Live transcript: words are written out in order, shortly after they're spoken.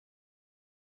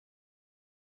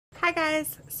Hi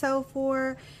guys, so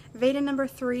for VEDA number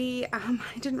 3, I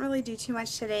didn't really do too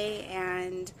much today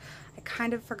and I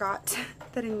kind of forgot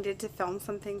that I needed to film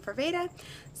something for VEDA.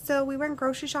 So we went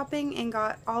grocery shopping and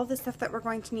got all the stuff that we're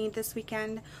going to need this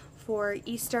weekend for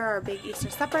Easter, our big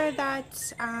Easter supper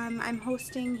that I'm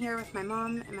hosting here with my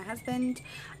mom and my husband.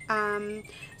 And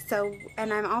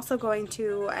I'm also going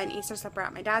to an Easter supper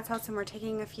at my dad's house, and we're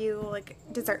taking a few like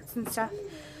desserts and stuff.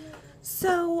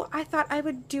 So I thought I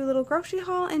would do a little grocery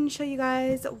haul and show you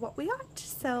guys what we got.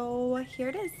 So here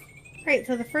it is. Alright,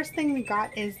 so the first thing we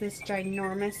got is this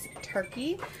ginormous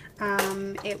turkey.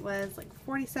 It was like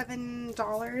 $47,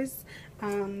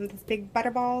 this big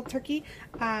butterball turkey.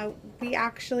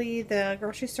 The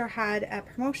grocery store had a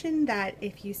promotion that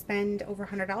if you spend over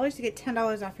 $100, you get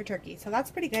 $10 off your turkey. So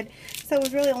that's pretty good. So it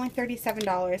was really only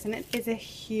 $37, and it is a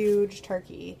huge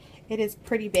turkey. It is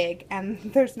pretty big, and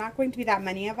there's not going to be that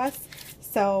many of us,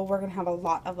 so we're going to have a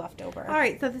lot of leftover.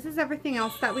 Alright, so this is everything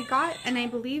else that we got, and I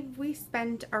believe we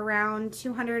spent around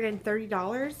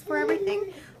 $230 for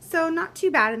everything, so not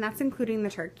too bad, and that's including the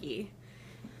turkey.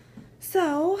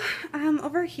 So,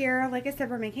 over here, like I said,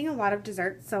 we're making a lot of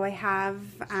desserts, so I have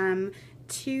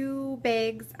 2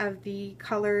 bags of the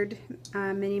colored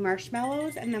mini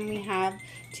marshmallows, and then we have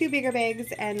 2 bigger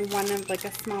bags and one of like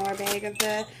a smaller bag of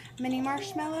the mini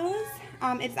marshmallows.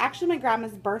 It's actually my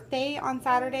grandma's birthday on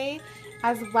Saturday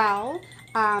as well,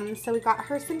 so we got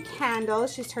her some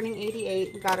candles. She's turning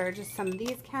 88. We got her just some of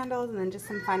these candles and then just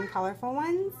some fun colorful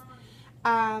ones.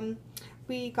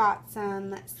 We got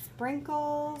some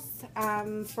sprinkles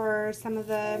for some of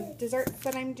the desserts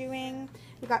that I'm doing.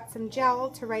 We got some gel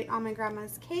to write on my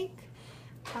grandma's cake,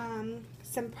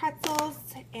 some pretzels,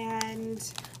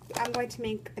 and I'm going to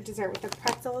make a dessert with the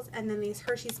pretzels, and then these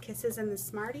Hershey's Kisses and the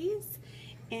Smarties.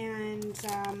 And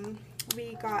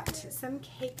we got some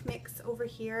cake mix over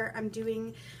here. I'm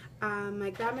doing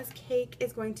my grandma's cake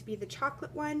is going to be the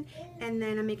chocolate one, and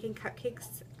then I'm making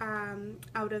cupcakes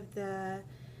out of the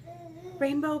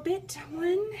rainbow bit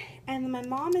one, and my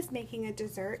mom is making a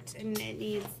dessert, and it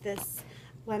needs this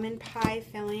lemon pie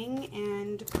filling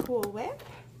and Cool Whip.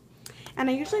 And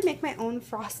I usually make my own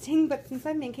frosting, but since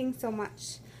I'm making so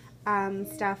much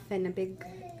stuff and a big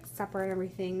supper and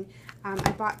everything, I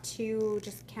bought 2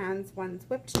 just cans. One's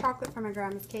whipped chocolate for my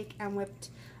grandma's cake and whipped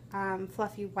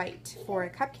fluffy white for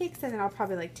cupcakes, and then I'll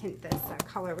probably like tint this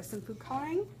color with some food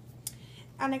coloring.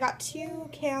 And I got 2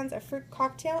 cans of fruit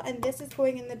cocktail, and this is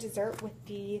going in the dessert with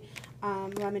the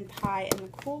lemon pie and the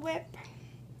Cool Whip.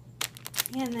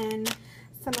 And then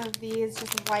some of these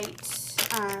just white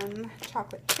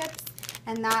chocolate chips,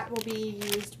 and that will be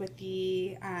used with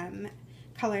the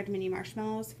colored mini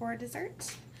marshmallows for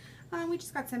dessert. We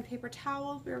just got some paper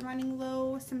towels. We were running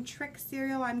low. Some Trick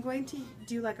cereal. I'm going to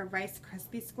do like a Rice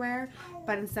Krispie square,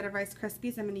 but instead of Rice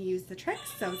Krispies, I'm going to use the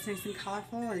Tricks, so it's nice and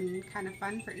colorful and kind of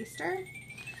fun for Easter.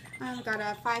 I've got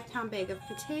a 5-pound bag of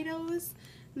potatoes,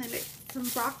 and then some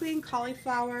broccoli and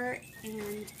cauliflower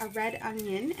and a red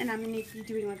onion, and I'm going to be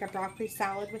doing like a broccoli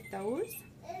salad with those.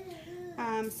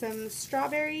 Some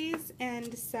strawberries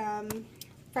and some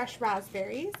fresh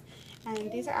raspberries,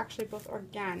 and these are actually both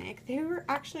organic. They were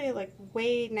actually like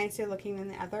way nicer looking than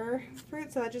the other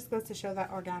fruit, so that just goes to show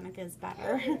that organic is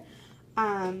better.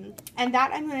 And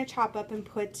that I'm going to chop up and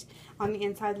put on the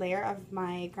inside layer of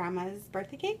my grandma's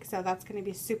birthday cake, so that's going to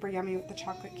be super yummy with the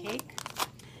chocolate cake.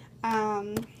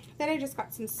 Then I just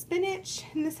got some spinach,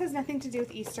 and this has nothing to do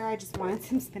with Easter, I just wanted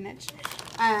some spinach.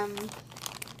 A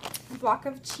block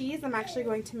of cheese. I'm actually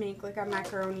going to make like a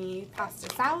macaroni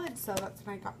pasta salad, so that's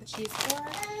what I got the cheese for.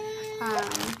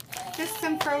 Just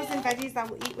some frozen veggies that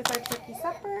we'll eat with our turkey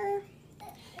supper.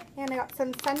 And I got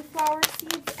some sunflower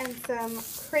seeds and some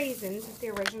craisins, the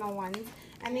original ones.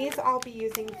 And these I'll be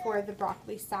using for the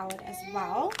broccoli salad as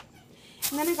well.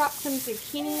 And then I got some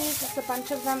zucchinis, just a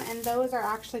bunch of them, and those are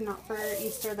actually not for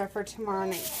Easter, they're for tomorrow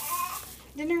night's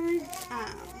dinner.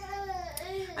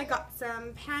 I got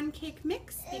some pancake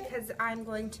mix because I'm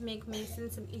going to make Mason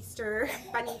some Easter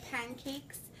bunny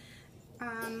pancakes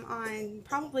on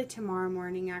probably tomorrow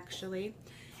morning actually.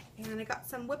 And I got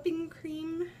some whipping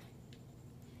cream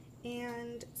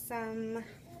and some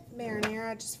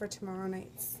marinara just for tomorrow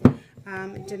night's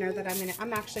dinner that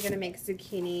I'm actually gonna make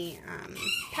zucchini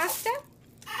pasta.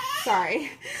 Sorry,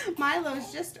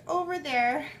 Milo's just over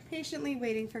there patiently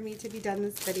waiting for me to be done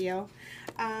this video.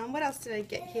 What else did I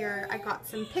get here? I got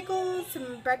some pickles,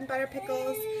 some bread and butter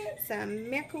pickles, some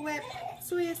Miracle Whip,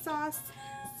 soy sauce,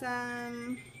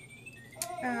 some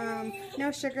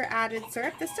no sugar added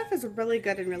syrup. This stuff is really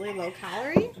good and really low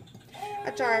calorie.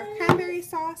 A jar of cranberry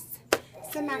sauce,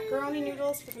 some macaroni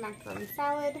noodles for the macaroni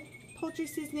salad, poultry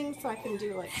seasoning so I can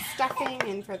do like stuffing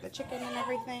and for the chicken and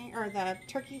everything, or the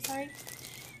turkey, sorry.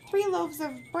 3 loaves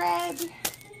of bread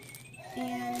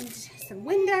and some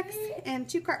Windex and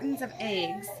 2 cartons of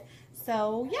eggs.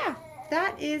 So yeah,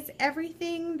 that is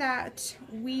everything that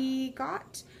we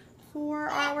got for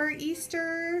our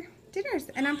Easter dinners.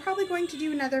 And I'm probably going to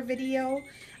do another video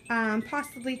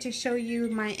possibly to show you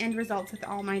my end results with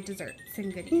all my desserts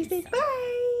and goodies. Say bye!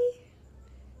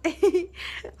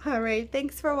 Alright,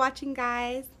 thanks for watching,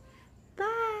 guys.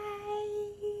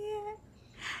 Bye!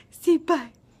 Say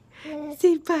bye!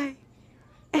 Say bye!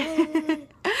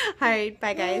 Alright,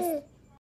 bye guys.